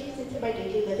strategies into my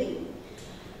daily living.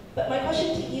 But my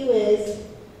question to you is,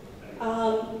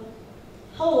 how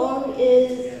long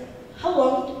is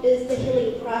the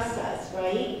healing process,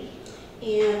 right?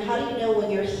 And how do you know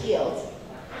when you're healed?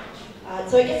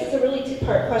 So I guess it's a really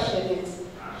two-part question. Is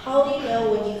how do you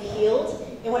know when you've healed,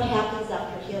 and what happens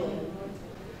after healing?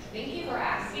 Thank you for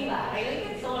asking that. I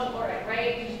think it's so important,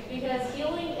 right? Because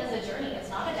healing is a journey. It's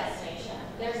not a destination.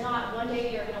 There's not one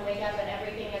day you're going to wake up and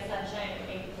everything is sunshine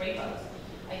and rainbows.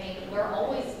 I think we're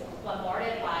always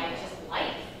bombarded by just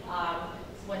life.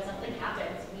 When something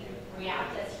happens, we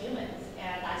react as humans,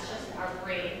 and that's just our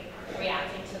brain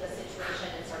reacting to the situation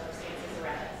and circumstances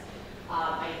around us.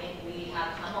 I think we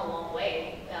have come a long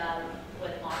way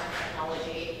with modern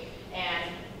technology,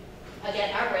 and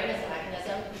again, our brain is a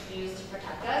mechanism used to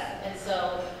protect us, and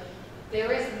so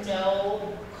there is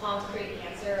no concrete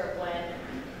answer of when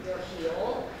you're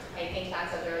healed. I think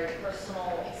that's a very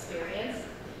personal experience,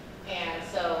 and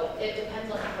so it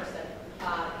depends on the person.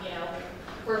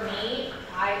 For me,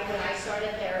 when I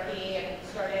started therapy and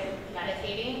started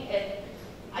meditating,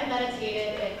 I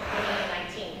meditated in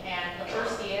 2019, and the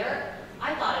first year,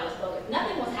 I thought it was bogus.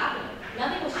 Nothing was happening.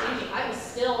 Nothing was changing. I was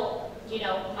still,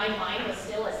 my mind was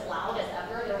still as loud as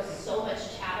ever. There was so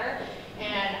much chatter,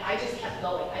 and I just kept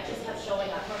going. I just kept showing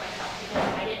up for myself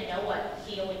because I didn't know what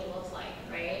healing looks like,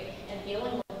 right? And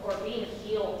healing or being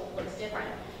healed looks different.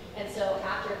 And so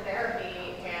after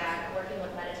therapy and working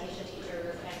with meditation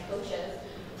teachers and coaches,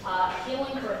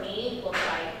 healing for me looks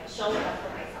like showing up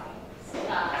for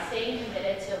myself, staying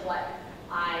committed to what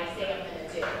I say I'm going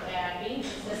to do, and being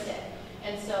consistent.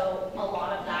 And so a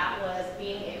lot of that was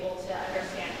being able to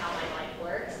understand how my mind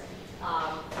works,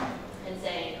 and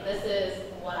saying, this is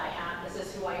what I have, this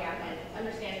is who I am, and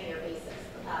understanding your basis.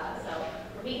 So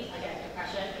for me, again,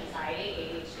 depression,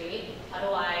 anxiety, ADHD, how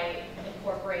do I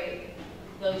incorporate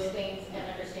those things and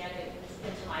understanding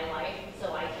into my life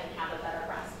so I can have a better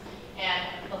rest?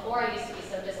 And before I used to be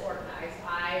so disorganized,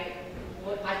 I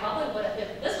probably would have,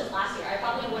 if this was last year, I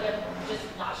probably would have just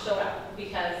not showed up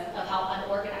because of how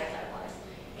unorganized I was.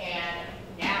 And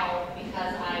now,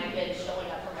 because I've been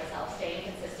showing up for myself, staying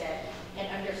consistent, and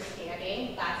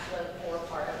understanding, that's the core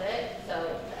part of it.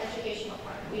 So the educational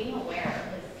part, being aware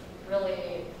is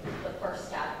really the first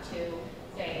step to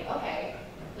saying, okay,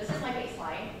 this is my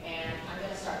baseline, and I'm going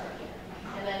to start from here.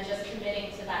 And then just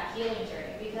committing to that healing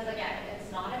journey, because again,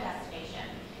 it's not a destination.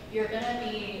 You're going to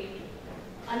be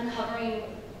uncovering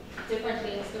different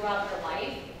things throughout your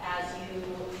life as you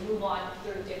move on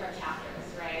through different chapters,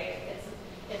 right?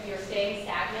 If you're staying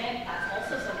stagnant, that's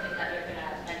also something that you're going to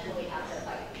mentally have to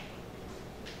fight.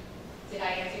 Did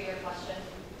I answer your question?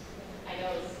 I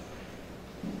know it's...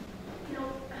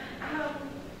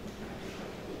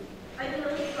 I've been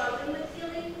really struggling with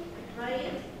healing.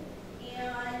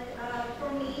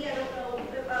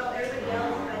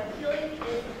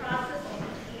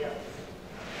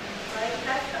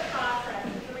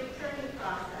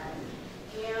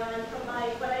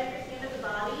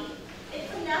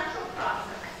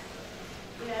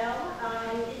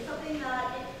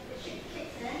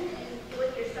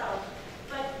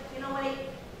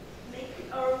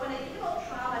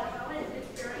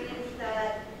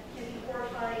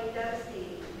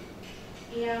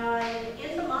 And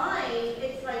in the mind,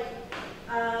 it's like,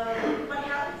 what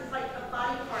happens is like a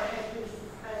body part has been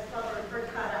severed or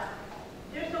cut up.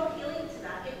 There's no healing to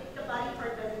that if the body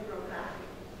part doesn't grow back,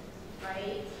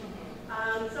 right?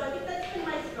 So I think that's been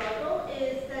my struggle,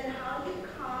 is then how you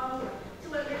come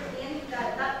to understand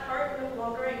that that part no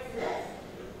longer exists,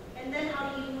 and then how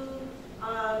do you move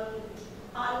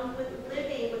on with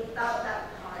living without that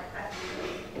part.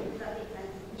 Does that make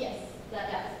sense? Yes,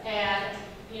 that does. And,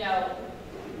 you know,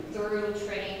 through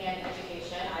training and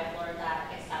education, I've learned that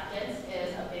acceptance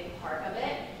is a big part of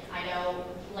it. I know,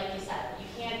 like you said, you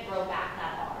can't grow back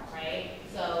that arm, right?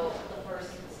 So the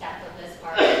first step of this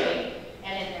part is being,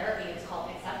 and in therapy, it's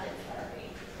called acceptance therapy,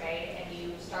 right? And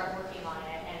you start working on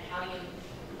it, and how you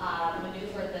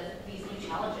maneuver these new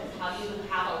challenges. How do you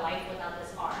have a life without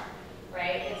this arm,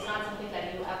 right? It's not something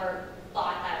that you ever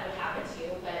thought that would happen to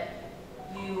you, but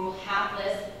you have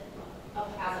this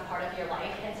as a part of your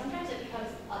life, and sometimes it becomes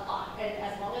a thought. And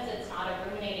as long as it's not a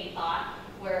ruminating thought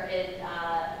where it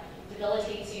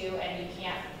debilitates you and you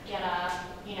can't get up,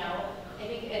 you know, I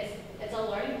think it's a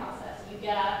learning process. You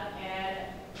get up and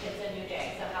it's a new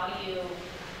day. So how do you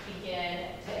begin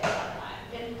to accept that?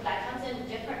 And that comes in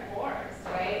different forms,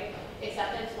 right?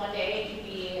 Acceptance one day can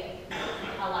be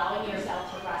allowing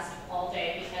yourself to rest all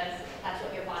day because that's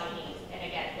what your body needs. And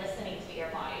again, listening to your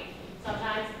body.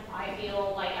 Sometimes I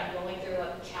feel like I'm going through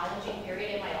a challenging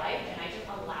period in my life, and I just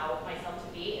allow myself to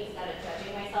be instead of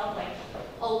judging myself like,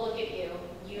 oh, look at you,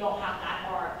 you don't have that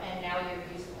arm, and now you're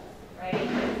useless, right?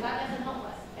 Because that doesn't help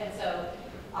us. And so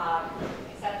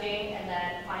accepting and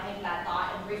then finding that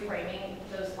thought and reframing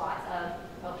those thoughts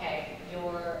of, okay,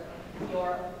 you're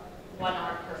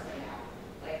one-armed person now.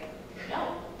 Like,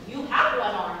 no, you have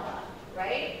one arm left,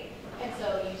 right? And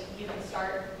so you can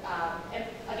start, and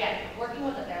again, working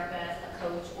with a therapist, a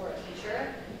coach, or a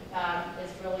teacher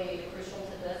is really crucial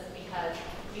to this because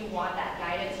you want that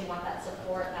guidance, you want that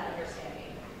support, that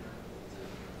understanding.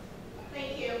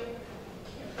 Thank you.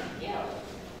 Yeah.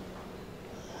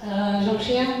 Neng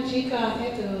Xiong chỉ có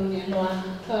thế từ nhà loa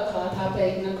có tháp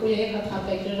bạch nó cũng có tháp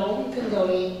bạch rong kinh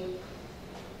rồi.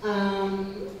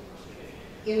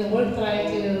 In the work that I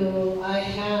do, I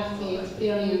have the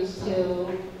experience to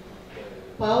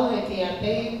bảo hệ thì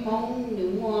cái mong nữ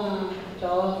mua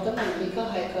cho tấm ảnh đi có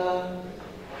hay có,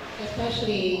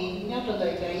 especially nhớ cho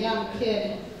đời trẻ young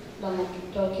kid là một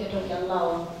trò kia trong chẳng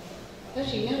lâu. Đó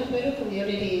chỉ nhớ là cái lúc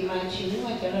community mà chỉ mua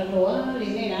cho là lúa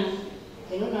liền này nè.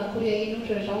 Thì lúc nào cũng vậy, lúc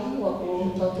trời sống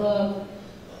hoặc tao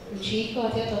chỉ có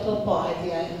thể tao bỏ hệ thì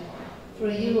for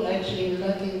you actually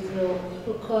looking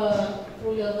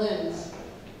through your lens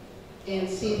and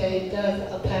see that it does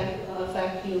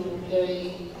affect you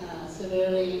very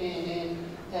severely, and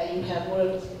that you have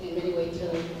worked in many ways to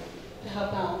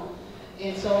help out.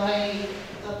 And so I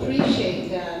appreciate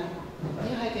that.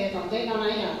 Nếu hai trẻ còn đây nó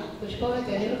nói which có hai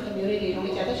trẻ nếu community, nó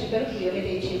chỉ có chỉ có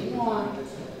community chỉ mua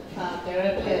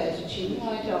therapist, chỉ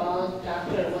mua cho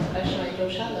doctor with specialized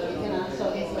trong sát lợi thế nào. So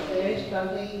it's a very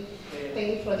struggling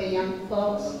thing for the young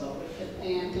folks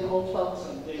and the old folks.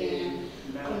 And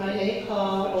cũng nói vậy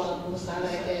có một xã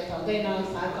lại để còn đây nó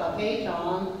xã có cái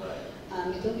cho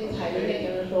mình tôi biết thấy cái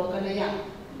này rồi cái này ạ.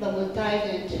 But we'll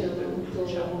dive into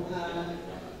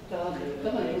cho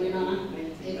các bạn chúng nó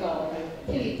thì có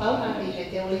thì báo là vì hệ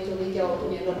tiêu lý tụi dầu tụi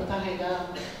nhận được ta hay là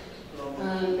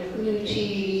như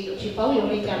chỉ báo dầu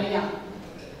lý cái này ạ.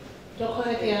 Cho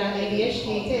coi thì ADHD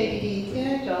thế ADD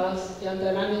thế cho dần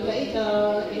dần anh nghĩ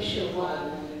cho issue mà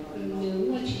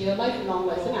nếu mà chỉ ở lifelong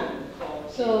vậy thế nào.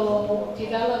 So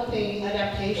developing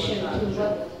adaptation to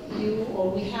what you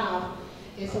or we have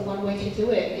is one way to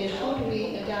do it. And how do we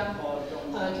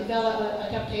develop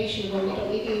adaptation when we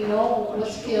don't even know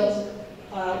what skills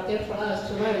are out there for us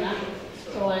to learn?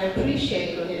 So I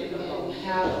appreciate it and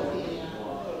have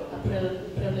the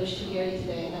privilege to hear you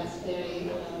today. And that's very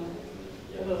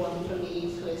overwhelming for me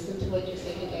to listen to what you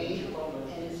say today.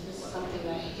 And it's just something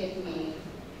that hit me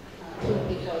too,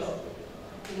 because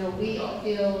you know we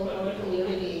feel our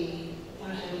community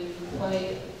are having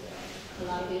quite a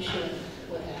lot of issues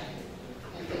with that.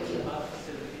 Thank you.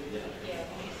 Yeah,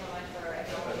 thank you so much for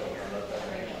acknowledging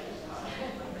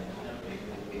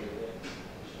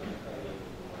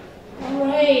All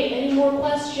right, any more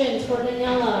questions for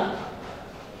Daniela?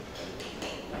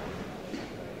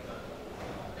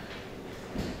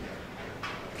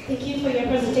 Thank you for your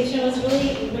presentation. It was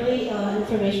really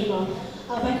informational.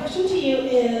 My question to you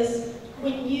is,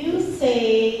 when you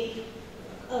say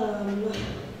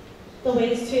the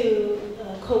ways to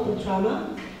cope with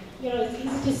trauma, you know, it's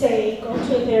easy to say, go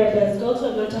to a therapist, go to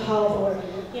a mental health, or,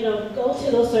 you know, go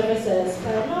to those services.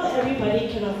 But not everybody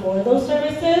can afford those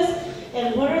services.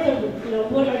 And what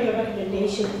are your recommendations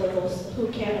option for those who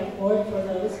can't afford for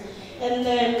those. And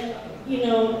then,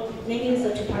 maybe it's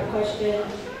a two-part question.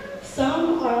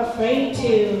 Some are afraid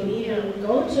to even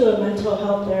go to a mental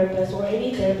health therapist or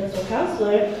any therapist or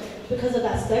counselor because of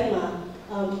that stigma.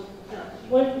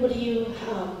 What do you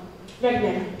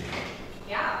recommend?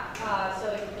 Yeah,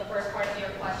 so the first part of your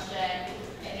question,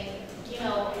 I think,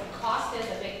 cost is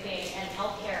a big thing, and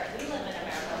healthcare, we live in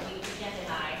America, we can't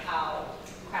deny how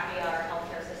crappy our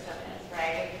healthcare system is,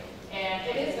 right? And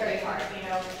it is very hard,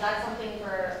 that's something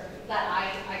that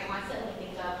I constantly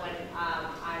think of when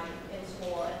I'm in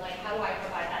school, and like, how do I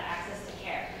provide that access to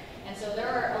care? And so there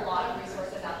are a lot of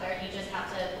resources out there, and you just have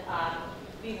to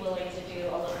be willing to do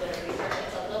a little bit of research.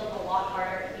 It's a lot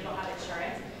harder if you don't have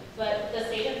insurance. But the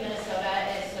state of Minnesota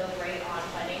is so great on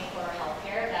funding for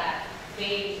healthcare that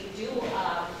they do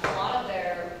a lot of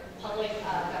their public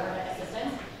government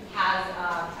assistance has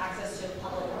access to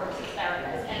public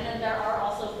therapists. And then there are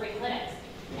also free clinics.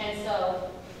 And so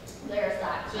there's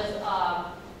that. Just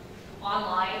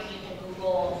online, you can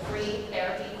Google free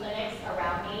therapy clinics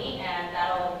around me, and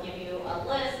that'll give you a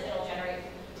list. It'll generate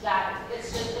that.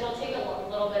 It'll take a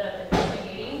little bit of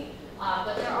investigating,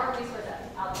 but there are resources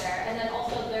out there. And then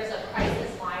also there's a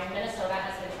crisis line. Minnesota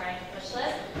has been trying to push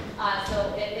this.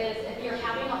 So it is, if you're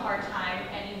having a hard time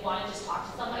and you want to just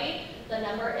talk to somebody, the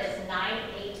number is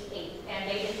 988. And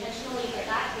they intentionally did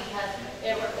that because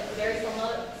it's very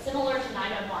similar to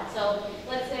 911. So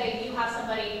let's say you have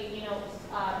somebody,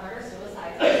 murder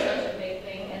suicide is such a big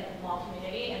thing in the Hmong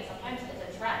community, and sometimes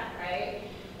it's a trend, right?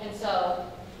 And so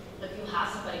if you have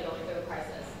somebody going through a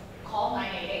crisis, call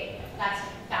 988. That's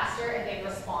faster, and they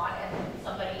respond, and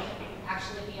somebody can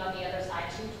actually be on the other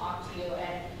side to talk to you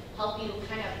and help you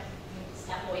kind of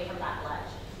step away from that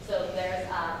ledge. So there's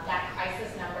that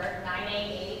crisis number,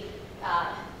 988.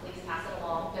 Please pass it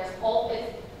along.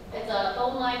 It's a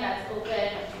phone line that's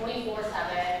open 24/7.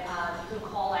 You can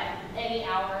call at any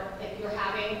hour if you're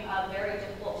having a very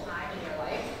difficult time in your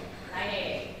life.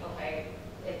 988. Okay,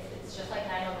 it's just like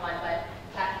 911,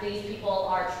 but these people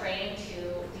are trained to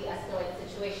de-escalate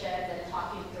situations and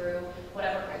talk you through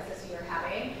whatever crisis you're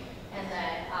having. And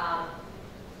then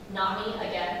NAMI,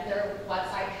 again, their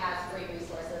website has free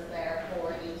resources there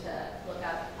for you to look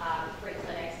up free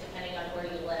clinics depending on where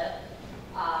you live.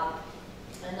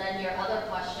 And then your other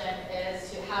question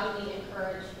is to how do we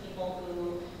encourage people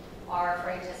who are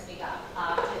afraid to speak up?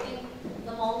 I think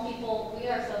the Hmong people, we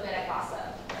are so good at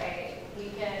gossip, right?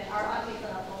 Our aunties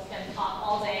and uncles can talk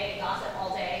all day, gossip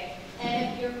all day,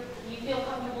 and if you feel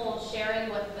comfortable sharing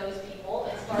with those people,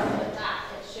 it starts with that.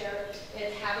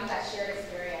 It's having that shared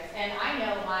experience. And I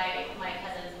know my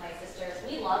cousins, my sisters,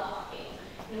 we love talking,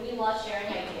 and we love sharing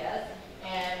ideas,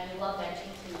 and we love venting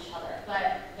to each other.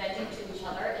 But venting to each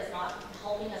other is not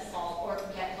helping us solve or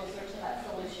get closer to that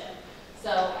solution.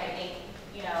 So I think,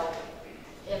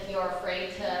 if you're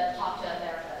afraid to talk to a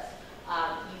therapist,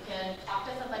 you can talk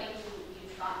to somebody who you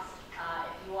trust.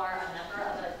 If you are a member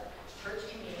of a church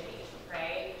community,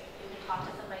 right, you can talk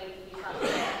to somebody you trust.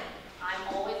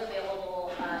 I'm always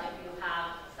available if you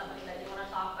have something that you want to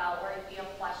talk about or if you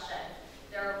have questions.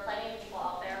 There are plenty of people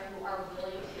out there who are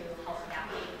willing to help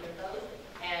navigate through those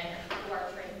and who are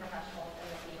trained professionals in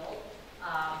the field.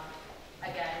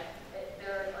 Again,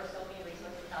 there are so many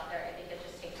resources out there. I think it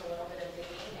just takes a little bit of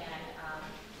digging and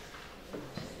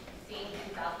just seeing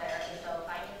who's out there. And so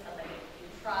finding somebody you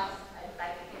trust, I think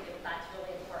that's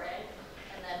really important.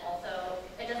 And then also,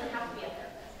 it doesn't have to be a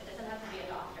therapist. It doesn't have to be a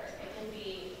doctor. It can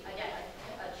be, again,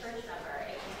 a church member.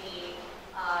 It can be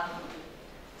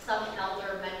some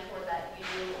elder mentor that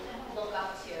you look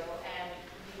up to and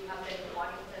you have been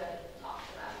wanting to talk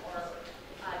to them or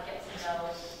get to know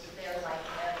their life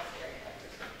and their experience.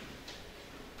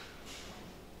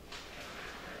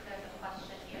 There's a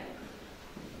question here.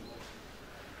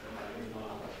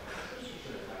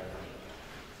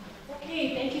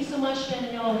 Okay, thank you so much,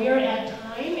 Danielle. We are at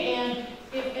time, and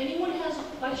if anyone has a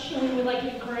question, we would like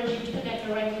to encourage you to connect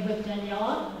directly with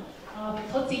Danielle.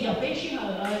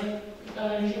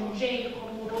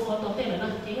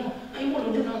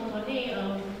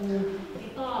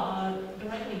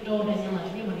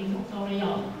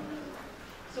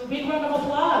 So big round of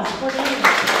applause for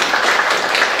Danielle.